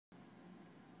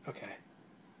Okay.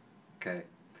 Okay,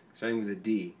 starting with a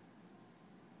D.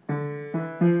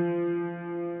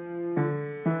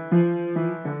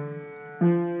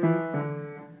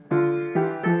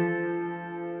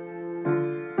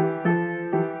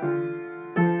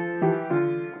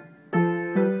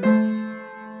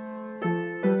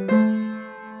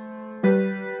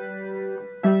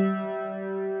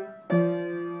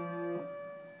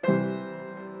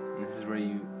 And this is where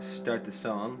you start the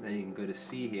song. Then you can go to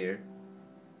C here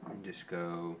and just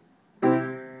go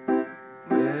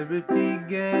where it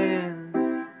began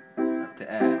up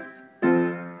to F.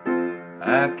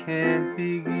 I can't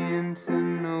begin to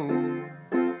know,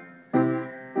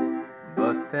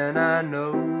 but then I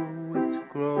know it's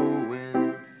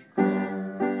growing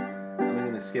strong. I'm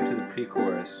gonna skip to the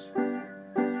pre-chorus.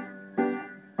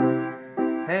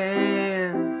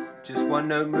 Hands, just one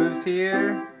note moves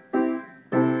here.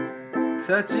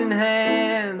 Touching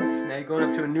hands. Now you're going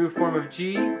up to a new form of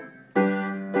G.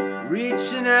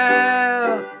 Reaching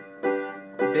out,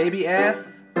 baby F.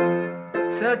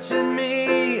 Touching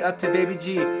me, up to baby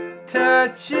G.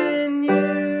 Touching you.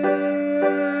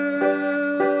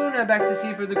 Now back to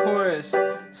C for the chorus.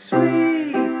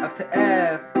 Sweet, up to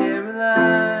F.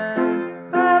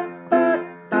 Caroline. Ba, ba,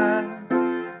 ba.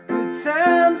 Good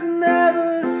times will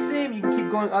never seem. You keep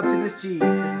going up to this G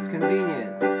if it's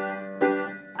convenient.